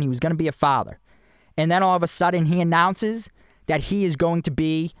husband, and he was going to be a father. And then all of a sudden, he announces that he is going to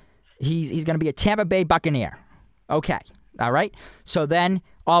be, he's going to be a Tampa Bay Buccaneer. Okay, all right? So then,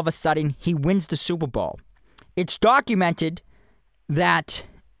 all of a sudden, he wins the Super Bowl. It's documented that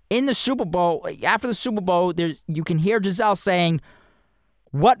in the Super Bowl, after the Super Bowl, you can hear Giselle saying,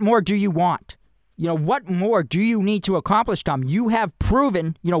 "What more do you want? What more do you need to accomplish, Tom? You have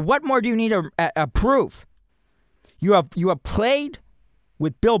proven, what more do you need to prove? You have played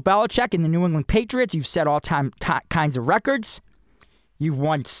with Bill Belichick in the New England Patriots. You've set all-time kinds of records. You've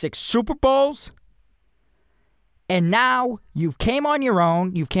won 6 Super Bowls. And now you've came on your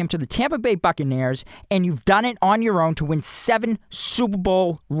own. You've came to the Tampa Bay Buccaneers, and you've done it on your own to win 7 Super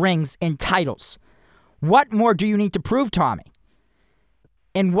Bowl rings and titles. What more do you need to prove, Tommy?"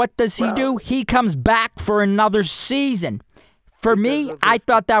 And what does he do? He comes back for another season. For me, I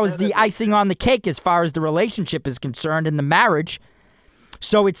thought that was the icing on the cake as far as the relationship is concerned and the marriage.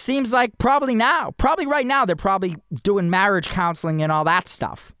 So it seems like probably right now, they're probably doing marriage counseling and all that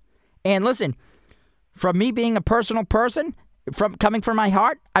stuff. And listen, from me being a personal person, coming from my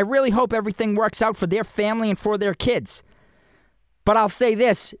heart, I really hope everything works out for their family and for their kids. But I'll say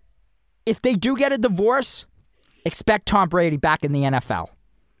this, if they do get a divorce, expect Tom Brady back in the NFL.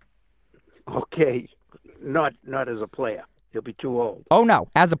 Oh, Okay, not as a player. He'll be too old. Oh no,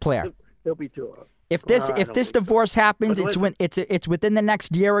 as a player. He'll be too old. If this Well, I don't think divorce happens, But it's within the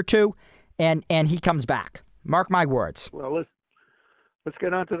next year or two, and he comes back. Mark my words. Well, let's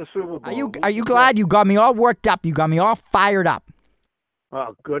get on to the Super Bowl. Are you glad you got me all worked up? You got me all fired up.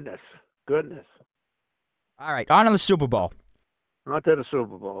 Oh, goodness. All right, on to the Super Bowl. On to the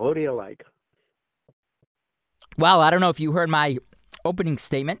Super Bowl. Who do you like? Well, I don't know if you heard my opening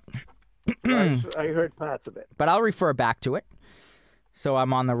statement, I heard parts of it. but I'll refer back to it. So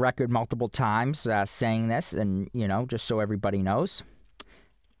I'm on the record multiple times saying this, and, just so everybody knows.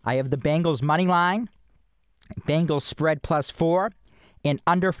 I have the Bengals money line, Bengals spread +4, and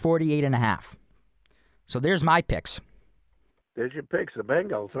under 48.5. So there's my picks. There's your picks, the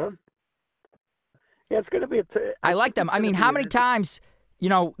Bengals, huh? Yeah, it's going to be I like them. I mean, how many times,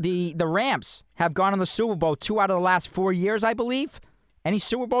 the Rams have gone on the Super Bowl 2 out of the last 4 years, I believe? Any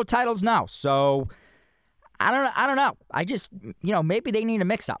Super Bowl titles? No. So I don't know. I just, maybe they need a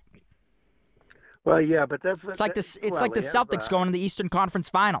mix-up. Well, yeah, but that's It's like the Celtics going to the Eastern Conference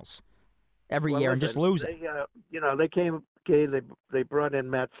Finals every year and just losing. They brought in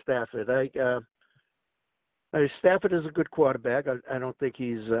Matt Stafford. Stafford is a good quarterback. I don't think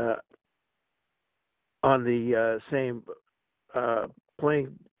he's on the same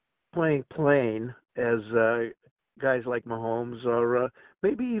playing plane as guys like Mahomes or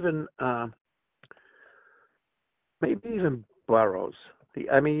maybe even Burrows.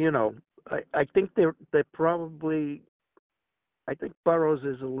 I mean, I think they're probably. I think Burrows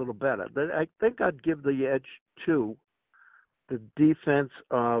is a little better. But I think I'd give the edge to the defense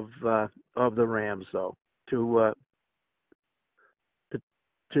of the Rams, though, to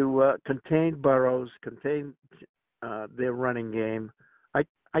contain Burrows, contain their running game.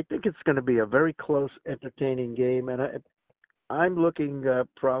 I think it's going to be a very close, entertaining game, and I'm looking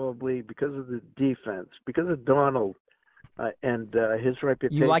probably because of the defense, because of Donald and his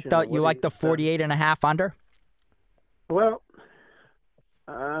reputation. You like the 48.5 under? Well,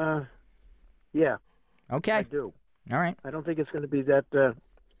 yeah. Okay. I do. All right. I don't think it's going to be that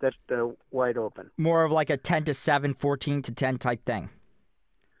wide open. More of like a 10-7, 14-10 type thing.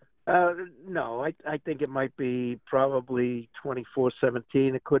 No, I think it might be probably 24-17.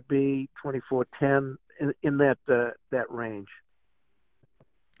 It could be 24-10 in that range.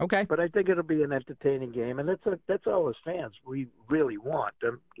 Okay. But I think it'll be an entertaining game, and that's all as fans we really want.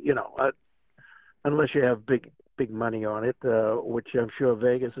 Unless you have big money on it, which I'm sure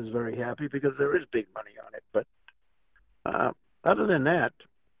Vegas is very happy because there is big money on it. But other than that,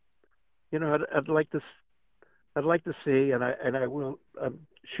 I'd like to see, and I will. I'm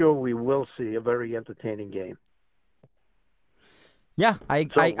sure we will see a very entertaining game. Yeah, I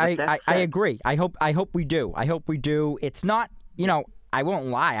agree. I hope we do. It's not, I won't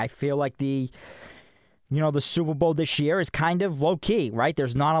lie. I feel like the Super Bowl this year is kind of low key, right?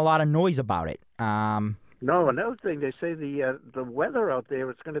 There's not a lot of noise about it. No, another thing, they say the weather out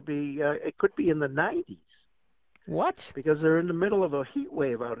there, it's going to be, it could be in the 90s. What? Because they're in the middle of a heat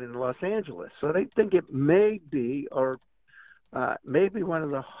wave out in Los Angeles. So they think it may be, or maybe one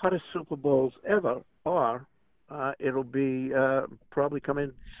of the hottest Super Bowls ever, or it'll be probably come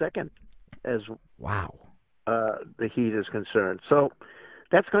in second as wow the heat is concerned. So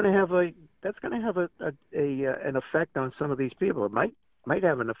that's going to have an effect on some of these people. It might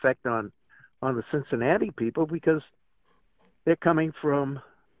have an effect on the Cincinnati people because they're coming from.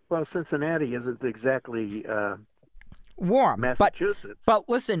 Well, Cincinnati isn't exactly warm, Massachusetts. But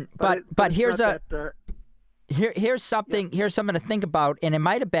listen, but here's something to think about, and it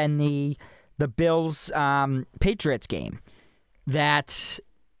might have been the Bills Patriots game that,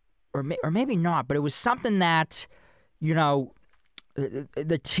 or maybe not, but it was something that the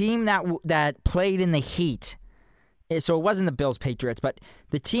team that played in the heat. So it wasn't the Bills Patriots, but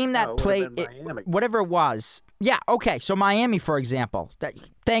the team that played whatever it was. Yeah, okay. So Miami, for example.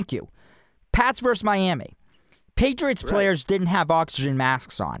 Thank you. Pats versus Miami. Patriots players didn't have oxygen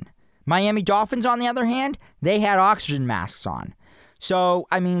masks on. Miami Dolphins, on the other hand, they had oxygen masks on. So,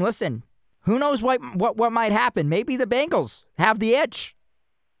 I mean, listen, who knows what might happen? Maybe the Bengals have the edge.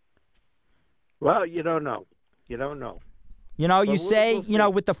 Well, you don't know. You We'll say,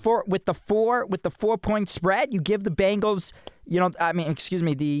 with the 4 point spread, you give the Bengals,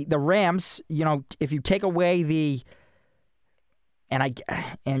 the Rams, if you take away the,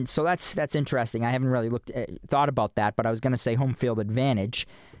 and so that's interesting. I haven't really thought about that, but I was going to say home field advantage.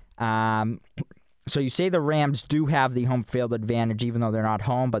 So you say the Rams do have the home field advantage, even though they're not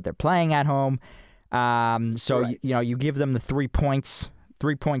home, but they're playing at home. So right. You give them the 3 points,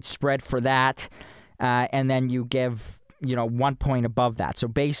 3 point spread for that, and then you give 1 point above that. So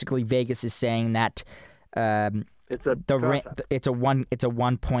basically, Vegas is saying that It's a it's a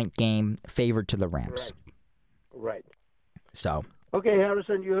 1 point game favored to the Rams. Right. So Okay,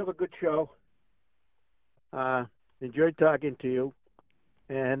 Harrison, you have a good show. Enjoyed talking to you,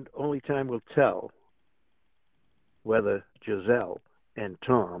 and only time will tell whether Giselle and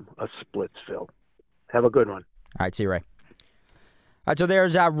Tom are Splitsville. Have a good one. All right, see you, Ray. All right, so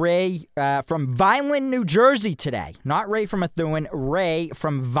there's Ray from Vineland, New Jersey today. Not Ray from Methuen, Ray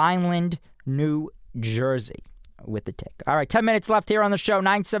from Vineland, New Jersey with the take. All right, 10 minutes left here on the show,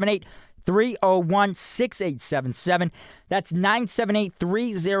 978-301-6877. That's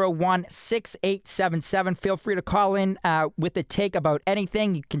 978-301-6877. Feel free to call in with a take about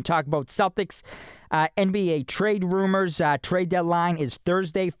anything. You can talk about Celtics, NBA trade rumors. Trade deadline is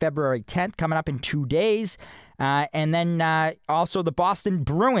Thursday, February 10th, coming up in 2 days. And then also the Boston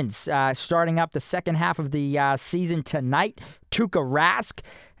Bruins starting up the second half of the season tonight. Tuukka Rask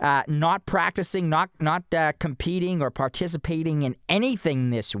not practicing, not competing or participating in anything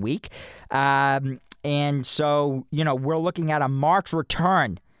this week. And so, we're looking at a March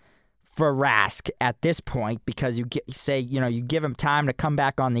return for Rask at this point because you give him time to come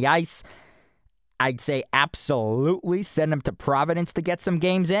back on the ice. I'd say absolutely send him to Providence to get some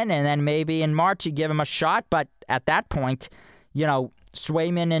games in, and then maybe in March you give him a shot. But at that point,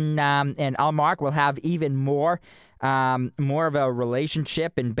 Swayman and Ullmark will have even more of a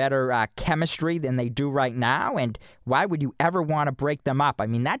relationship and better chemistry than they do right now. And why would you ever want to break them up? I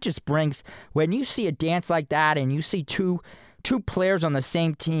mean, that just brings, when you see a dance like that and you see two players on the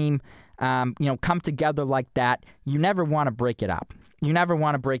same team, come together like that, you never want to break it up. You never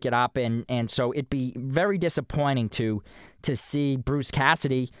want to break it up, and so it'd be very disappointing to see Bruce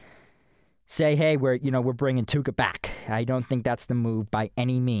Cassidy say, "Hey, we're bringing Tuukka back." I don't think that's the move by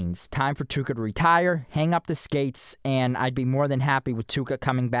any means. Time for Tuukka to retire, hang up the skates, and I'd be more than happy with Tuukka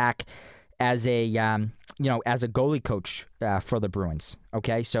coming back as a goalie coach for the Bruins.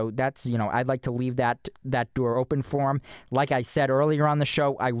 Okay, so that's I'd like to leave that door open for him. Like I said earlier on the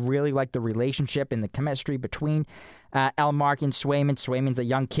show, I really like the relationship and the chemistry between Ullmark and Swayman. Swayman's a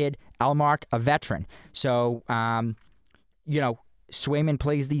young kid, Ullmark a veteran. So Swayman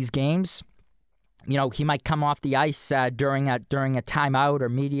plays these games. He might come off the ice during a timeout or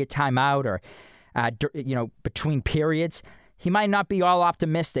media timeout or between periods. He might not be all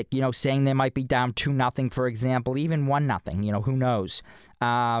optimistic, saying they might be down 2-0, for example, even 1-0. Who knows?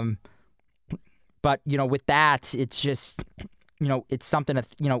 But with that, it's just it's something to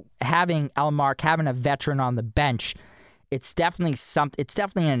having Ullmark, having a veteran on the bench. It's definitely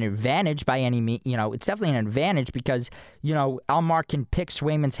an advantage by any means. It's definitely an advantage because Ullmark can pick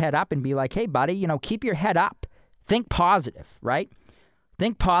Swayman's head up and be like, "Hey, buddy, keep your head up. Think positive, right?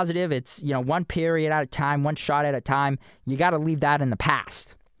 Think positive. It's one period at a time, one shot at a time. You got to leave that in the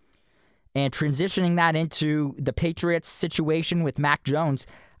past." And transitioning that into the Patriots situation with Mac Jones,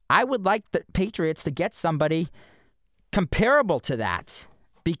 I would like the Patriots to get somebody comparable to that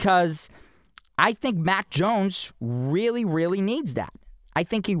because I think Mac Jones really, really needs that. I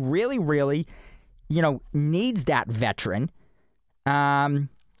think he really, really, needs that veteran,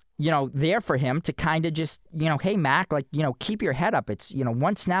 there for him to kind of just, hey, Mac, keep your head up. It's,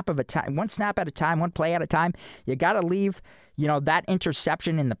 one snap at a time, one play at a time. You got to leave, that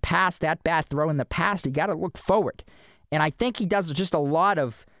interception in the past, that bad throw in the past. You got to look forward. And I think he does just a lot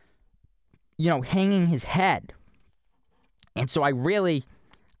of, hanging his head. And so I really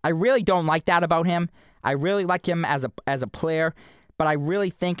don't like that about him. I really like him as a player, but I really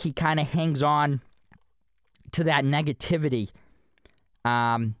think he kind of hangs on to that negativity,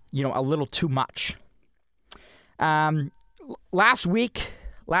 a little too much. Last week,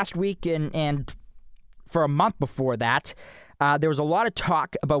 and for a month before that, there was a lot of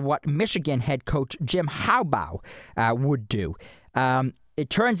talk about what Michigan head coach Jim Harbaugh would do. It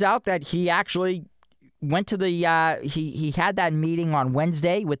turns out that he actually went to the he had that meeting on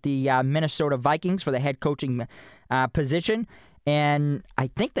Wednesday with the Minnesota Vikings for the head coaching position, and I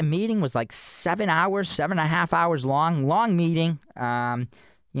think the meeting was like 7.5 hours long meeting.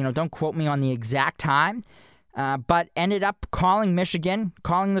 Don't quote me on the exact time, but ended up calling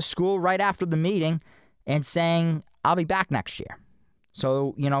the school right after the meeting and saying, "I'll be back next year."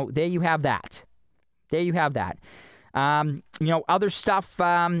 So there you have that. Other stuff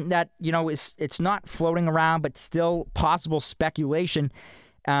that it's not floating around, but still possible speculation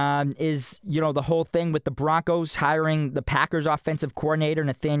is the whole thing with the Broncos hiring the Packers offensive coordinator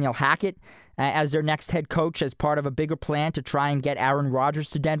Nathaniel Hackett as their next head coach as part of a bigger plan to try and get Aaron Rodgers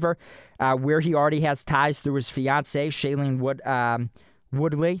to Denver, where he already has ties through his fiancée Shailene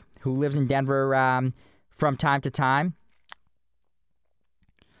Woodley, who lives in Denver from time to time.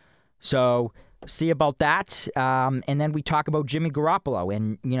 So see about that. And then we talk about Jimmy Garoppolo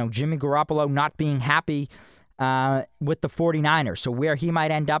and, Jimmy Garoppolo not being happy with the 49ers. So where he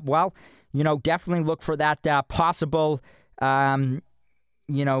might end up, well, definitely look for that possible,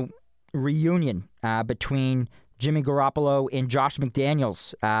 reunion between Jimmy Garoppolo and Josh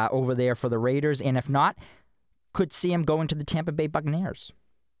McDaniels over there for the Raiders. And if not, could see him going to the Tampa Bay Buccaneers.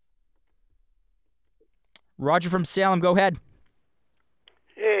 Roger from Salem, go ahead.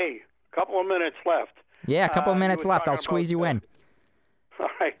 Hey, couple of minutes left. Yeah, a couple of minutes left. I'll squeeze you in. All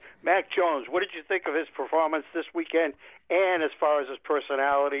right. Mac Jones, what did you think of his performance this weekend? And as far as his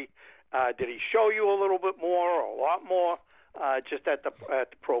personality, did he show you a little bit more or a lot more just at the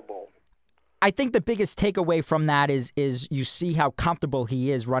Pro Bowl? I think the biggest takeaway from that is you see how comfortable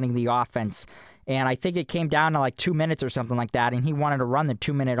he is running the offense. And I think it came down to like 2 minutes or something like that, and he wanted to run the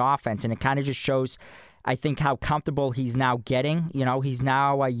 2-minute offense. And it kind of just shows, I think, how comfortable he's now getting. He's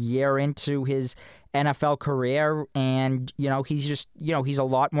now a year into his NFL career, and, he's just, he's a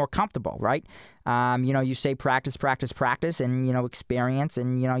lot more comfortable, right? You say practice, and, experience,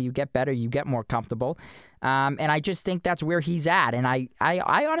 and, you get better, you get more comfortable. And I just think that's where he's at. And I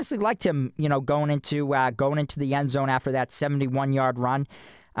honestly liked him, going into the end zone after that 71-yard run.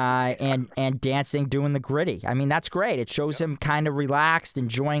 And dancing, doing the gritty. I mean, that's great. It shows him kind of relaxed,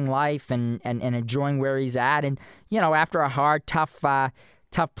 enjoying life and enjoying where he's at. And, after a hard, tough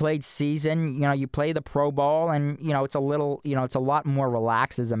played season, you play the Pro Bowl and, it's a lot more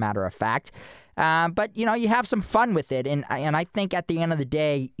relaxed as a matter of fact. But, you have some fun with it. And I think at the end of the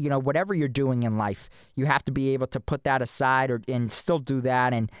day, whatever you're doing in life, you have to be able to put that aside and still do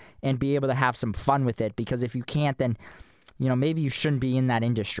that and be able to have some fun with it. Because if you can't, then maybe you shouldn't be in that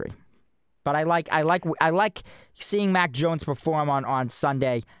industry. But I like seeing Mac Jones perform on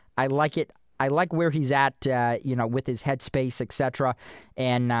Sunday. I like it. I like where he's at, with his headspace, etc.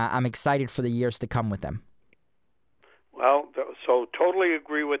 And I'm excited for the years to come with him. Well, so totally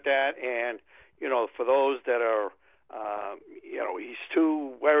agree with that. And, for those that are, he's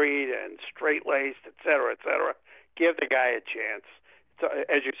too worried and straight-laced, et cetera, give the guy a chance.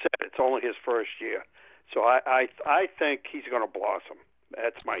 As you said, it's only his first year. So I think he's going to blossom.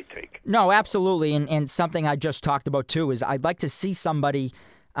 That's my take. No, absolutely. And something I just talked about, too, is I'd like to see somebody,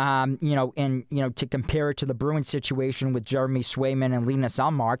 to compare it to the Bruins situation with Jeremy Swayman and Linus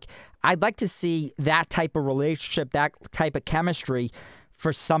Ullmark. I'd like to see that type of relationship, that type of chemistry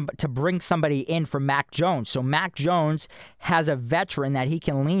to bring somebody in for Mac Jones. So Mac Jones has a veteran that he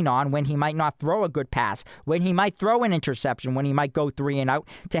can lean on when he might not throw a good pass, when he might throw an interception, when he might go 3 and out,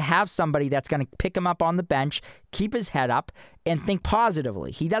 to have somebody that's going to pick him up on the bench, keep his head up, and think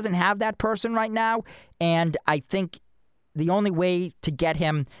positively. He doesn't have that person right now, and I think the only way to get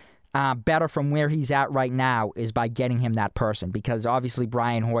him better from where he's at right now is by getting him that person, because obviously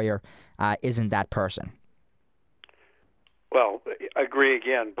Brian Hoyer isn't that person. Well, I agree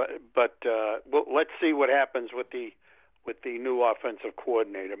again, but well, let's see what happens with the new offensive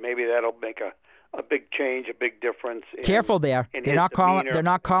coordinator. Maybe that'll make a big change, a big difference. Careful there. They're not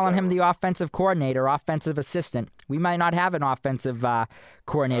calling him the offensive coordinator, offensive assistant. We might not have an offensive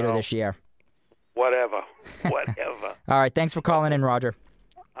coordinator this year. Whatever. All right. Thanks for calling in, Roger.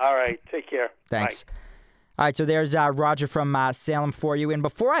 All right. Take care. Thanks. Bye. All right. So there's Roger from Salem for you. And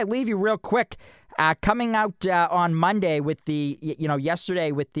before I leave you real quick, coming out on Monday with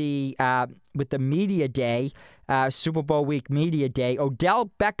yesterday with the media day, Super Bowl week media day,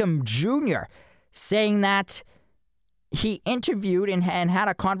 Odell Beckham Jr. saying that he interviewed and had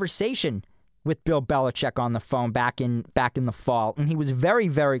a conversation with Bill Belichick on the phone back in the fall, and he was very,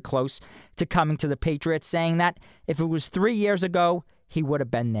 very close to coming to the Patriots, saying that if it was 3 years ago, he would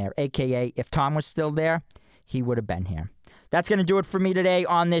have been there, a.k.a. if Tom was still there, he would have been here. That's going to do it for me today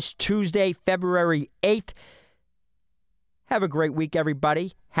on this Tuesday, February 8th. Have a great week,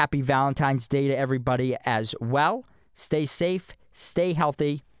 everybody. Happy Valentine's Day to everybody as well. Stay safe, stay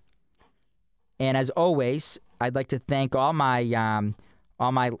healthy. And as always, I'd like to thank all my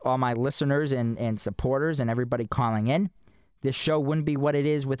listeners and supporters and everybody calling in. This show wouldn't be what it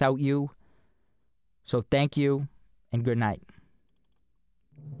is without you. So thank you and good night.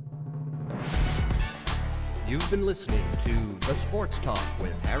 You've been listening to The Sports Talk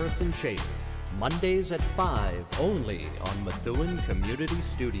with Harrison Chase, Mondays at 5, only on Methuen Community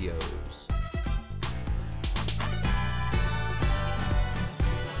Studios.